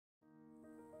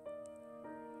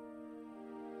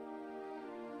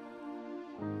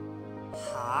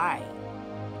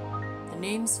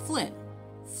name's Flynn,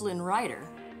 Flynn Rider,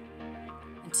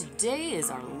 and today is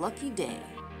our lucky day.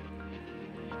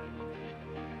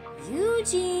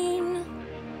 Eugene!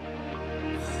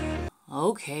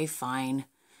 Okay, fine.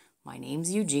 My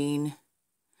name's Eugene.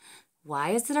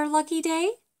 Why is it our lucky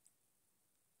day?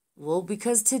 Well,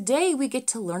 because today we get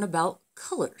to learn about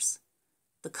colors.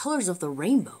 The colors of the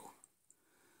rainbow.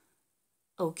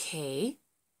 Okay,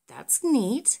 that's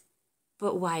neat.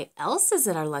 But why else is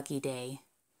it our lucky day?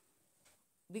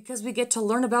 Because we get to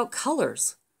learn about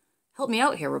colors. Help me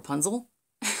out here, Rapunzel.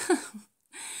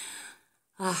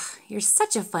 You're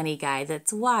such a funny guy.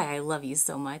 That's why I love you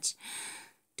so much.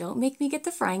 Don't make me get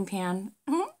the frying pan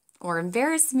or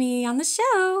embarrass me on the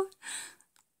show.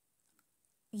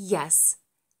 Yes,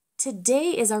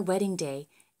 today is our wedding day,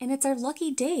 and it's our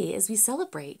lucky day as we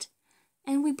celebrate.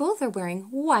 And we both are wearing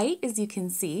white, as you can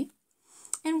see.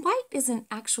 And white isn't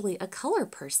actually a color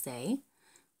per se,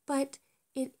 but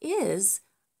it is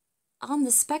on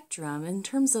the spectrum in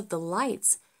terms of the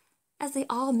lights. As they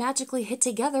all magically hit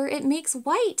together, it makes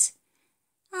white.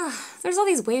 There's all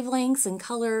these wavelengths and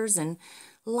colors and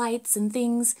lights and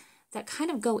things that kind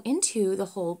of go into the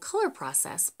whole color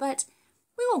process, but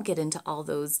we won't get into all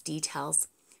those details.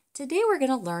 Today we're going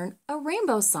to learn a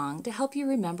rainbow song to help you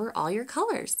remember all your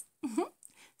colors.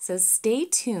 So stay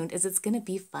tuned as it's going to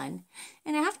be fun.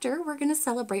 And after, we're going to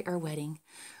celebrate our wedding.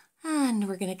 And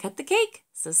we're going to cut the cake,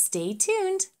 so stay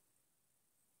tuned.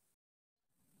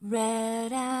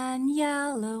 Red and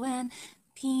yellow and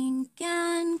pink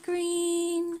and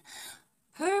green,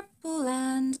 purple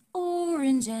and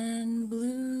orange and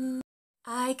blue.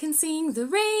 I can sing the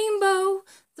rainbow,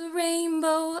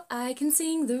 I can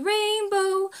sing the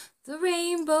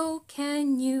rainbow,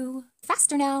 can you?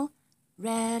 Faster now.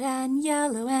 Red and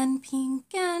yellow and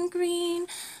pink and green,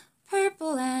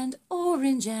 purple and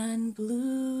orange and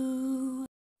blue.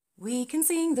 We can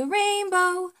sing the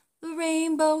rainbow,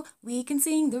 we can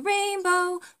sing the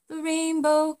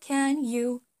rainbow, can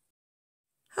you?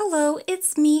 Hello,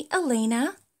 it's me,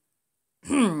 Elena.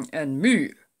 And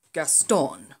me,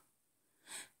 Gaston.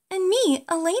 And me,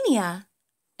 Elenia.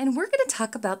 And we're going to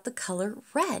talk about the color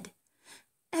red.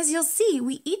 As you'll see,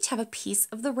 we each have a piece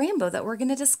of the rainbow that we're going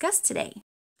to discuss today.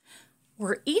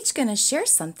 We're each going to share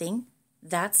something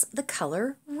that's the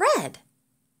color red.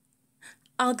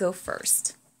 I'll go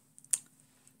first.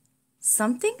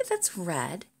 Something that's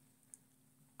red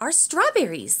are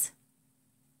strawberries.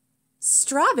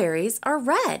 Strawberries are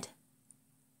red.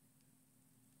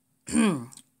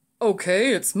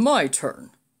 Okay, it's my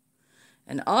turn.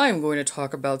 And I'm going to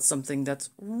talk about something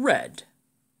that's red.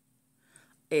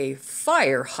 A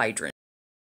fire hydrant.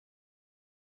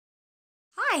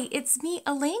 Hi, it's me,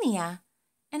 Elenia,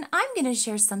 and I'm going to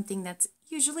share something that's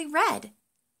usually red.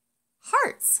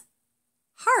 Hearts.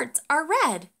 Hearts are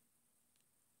red.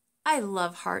 I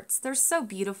love hearts. They're so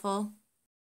beautiful.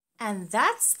 And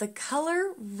that's the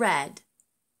color red.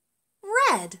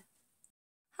 Red.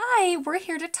 Hi, we're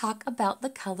here to talk about the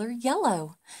color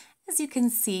yellow. As you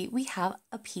can see, we have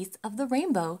a piece of the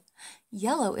rainbow.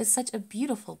 Yellow is such a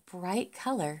beautiful, bright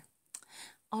color.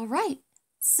 All right,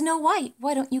 Snow White,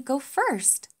 why don't you go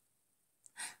first?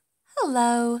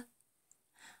 Hello.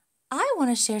 I want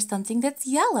to share something that's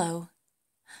yellow.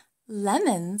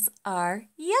 Lemons are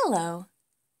yellow.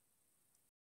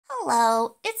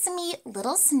 Hello, it's me,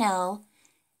 Little Snow,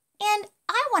 and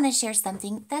I want to share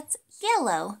something that's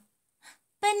yellow.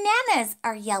 Bananas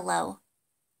are yellow.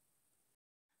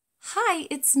 Hi,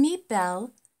 it's me,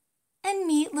 Belle, and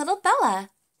me, Little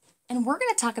Bella, and we're going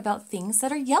to talk about things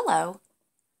that are yellow.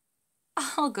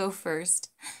 I'll go first.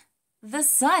 The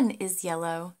sun is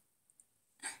yellow,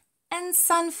 and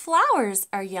sunflowers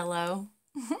are yellow.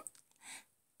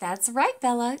 That's right,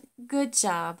 Bella. Good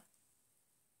job.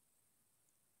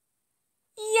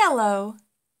 Yellow.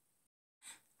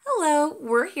 Hello,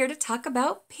 we're here to talk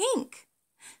about pink.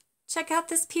 Check out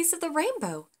this piece of the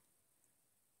rainbow.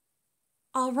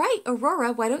 All right,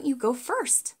 Aurora, why don't you go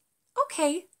first?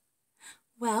 Okay.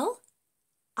 Well,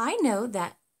 I know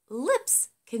that lips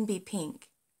can be pink.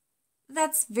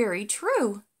 That's very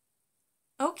true.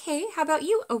 Okay, how about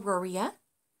you, Aurora?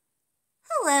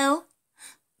 Hello.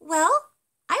 Well,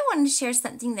 I want to share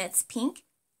something that's pink.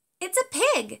 It's a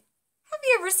pig. Have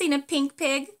you ever seen a pink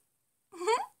pig?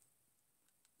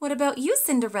 What about you,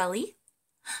 Cinderella?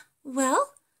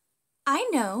 Well, I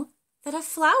know that a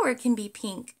flower can be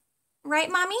pink. Right,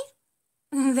 Mommy?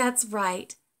 That's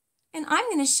right. And I'm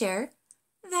going to share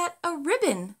that a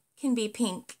ribbon can be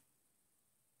pink.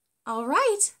 All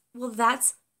right. Well,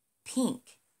 that's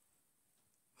pink.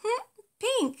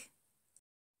 Pink.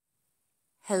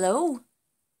 Hello.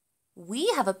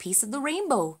 We have a piece of the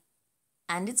rainbow,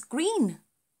 and it's green.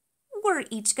 we're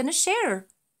each gonna share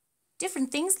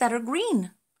different things that are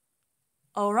green.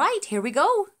 All right, here we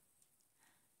go.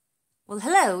 Well,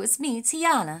 hello, it's me,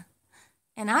 Tiana,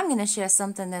 and I'm gonna share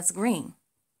something that's green.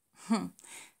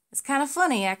 It's kind of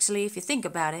funny, actually, if you think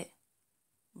about it.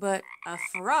 But a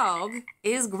frog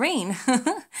is green.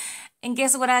 And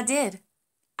guess what I did?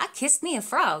 I kissed me a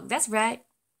frog, that's right.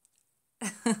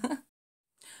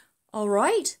 All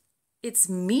right, it's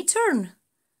me turn.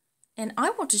 And I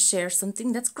want to share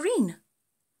something that's green.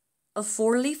 A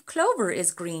four-leaf clover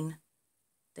is green.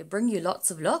 They bring you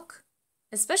lots of luck,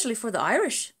 especially for the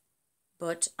Irish.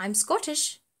 But I'm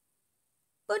Scottish.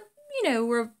 But,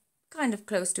 we're kind of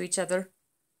close to each other.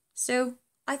 So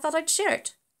I thought I'd share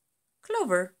it.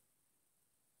 Clover.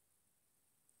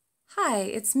 Hi,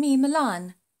 it's me,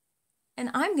 Milan.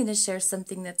 And I'm going to share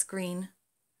something that's green.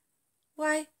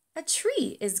 Why, a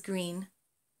tree is green.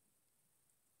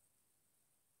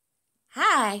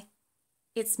 Hi,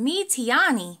 it's me,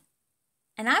 Tiani.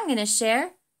 And I'm going to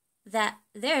share that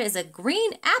there is a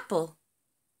green apple.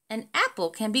 An apple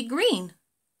can be green.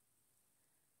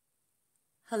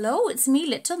 Hello, it's me,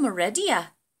 little Meredia.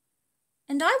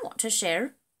 And I want to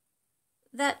share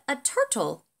that a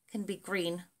turtle can be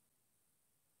green.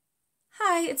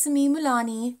 Hi, it's me,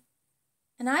 Mulani.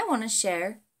 And I want to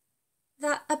share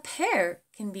that a pear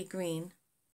can be green.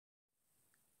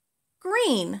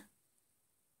 Green.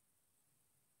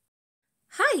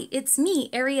 Hi, it's me,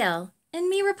 Ariel, and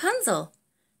me, Rapunzel.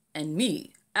 And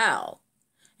me, Al.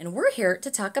 And we're here to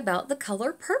talk about the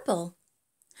color purple.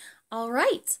 All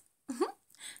right.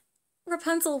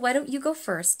 Rapunzel, why don't you go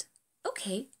first?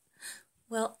 Okay.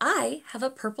 Well, I have a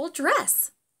purple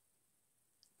dress.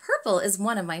 Purple is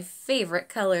one of my favorite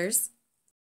colors.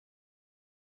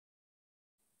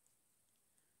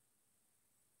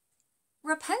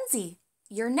 Rapunzel,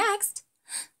 you're next.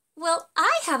 Well,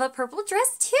 I have a purple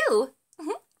dress too.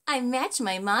 I match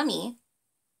my mommy.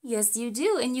 Yes, you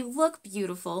do, and you look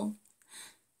beautiful.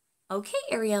 Okay,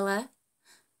 Ariella.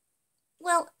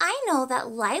 Well, I know that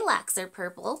lilacs are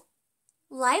purple.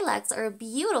 Lilacs are a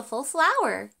beautiful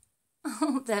flower.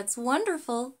 Oh, that's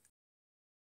wonderful.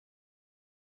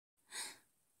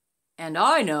 And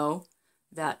I know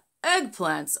that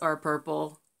eggplants are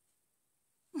purple.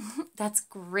 That's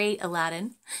great,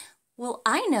 Aladdin. Well,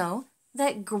 I know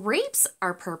that grapes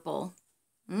are purple.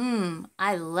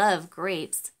 I love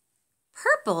grapes.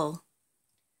 Purple.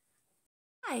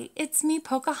 Hi, it's me,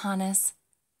 Pocahontas,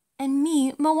 and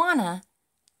me, Moana,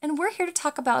 and we're here to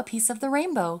talk about a piece of the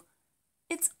rainbow.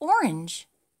 It's orange.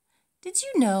 Did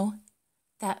you know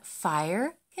that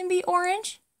fire can be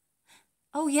orange?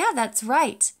 Oh yeah, that's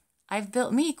right. I've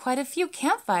built me quite a few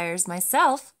campfires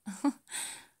myself.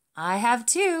 I have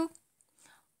too.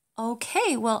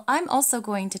 Okay, well, I'm also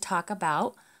going to talk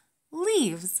about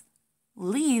leaves.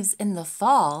 Leaves in the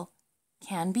fall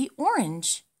can be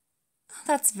orange.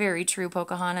 That's very true,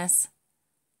 Pocahontas.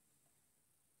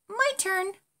 My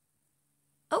turn.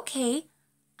 Okay,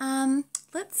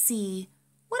 let's see.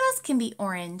 What else can be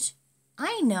orange?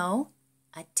 I know,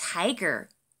 a tiger.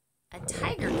 A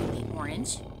tiger can be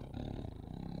orange.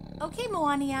 Okay,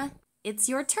 Moania, it's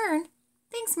your turn.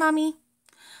 Thanks, Mommy.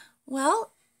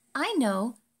 Well, I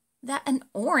know that an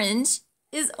orange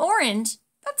is orange.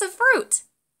 That's a fruit.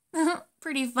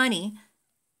 Pretty funny.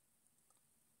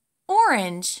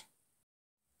 Orange.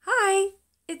 Hi,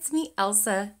 it's me,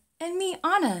 Elsa, and me,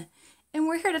 Anna, and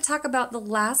we're here to talk about the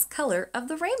last color of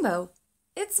the rainbow.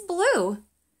 It's blue.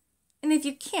 And if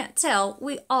you can't tell,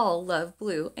 we all love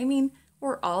blue. I mean,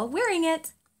 we're all wearing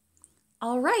it.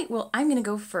 All right, well, I'm going to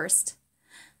go first.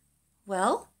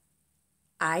 Well,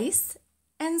 ice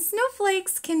and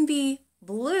snowflakes can be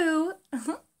blue.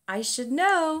 I should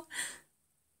know.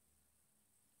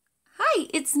 Hi,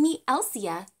 it's me,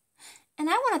 Elsia, and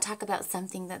I want to talk about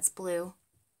something that's blue.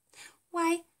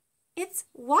 Why, it's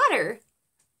water.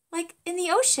 Like in the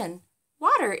ocean,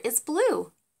 water is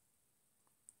blue.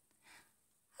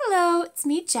 Hello, it's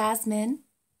me, Jasmine,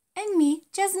 and me,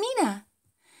 Jasmina.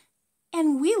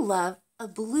 And we love a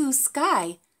blue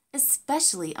sky,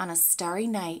 especially on a starry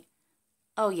night.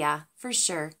 Oh yeah, for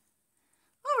sure.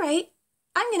 All right,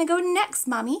 I'm going to go next,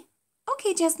 Mommy.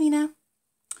 Okay, Jasmina.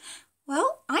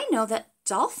 Well, I know that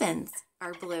dolphins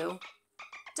are blue.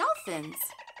 Dolphins.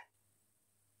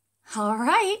 All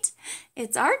right,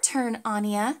 it's our turn,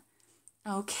 Anya.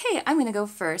 Okay, I'm going to go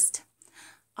first.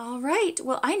 All right,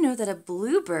 well, I know that a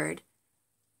bluebird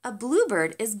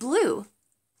is blue.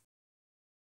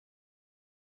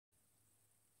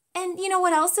 And you know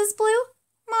what else is blue,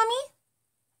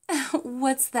 Mommy?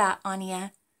 What's that,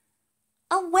 Anya?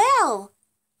 A whale.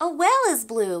 A whale is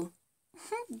blue.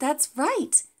 That's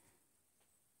right.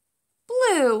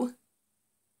 Blue.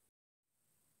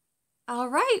 All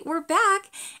right, we're back,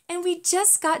 and we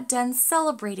just got done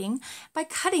celebrating by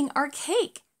cutting our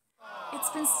cake. It's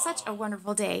been such a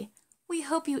wonderful day. We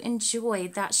hope you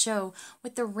enjoyed that show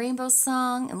with the rainbow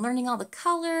song and learning all the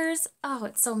colors. Oh,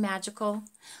 it's so magical.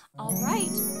 All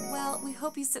right, well, we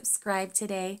hope you subscribe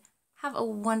today. Have a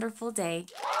wonderful day.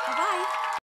 Bye-bye.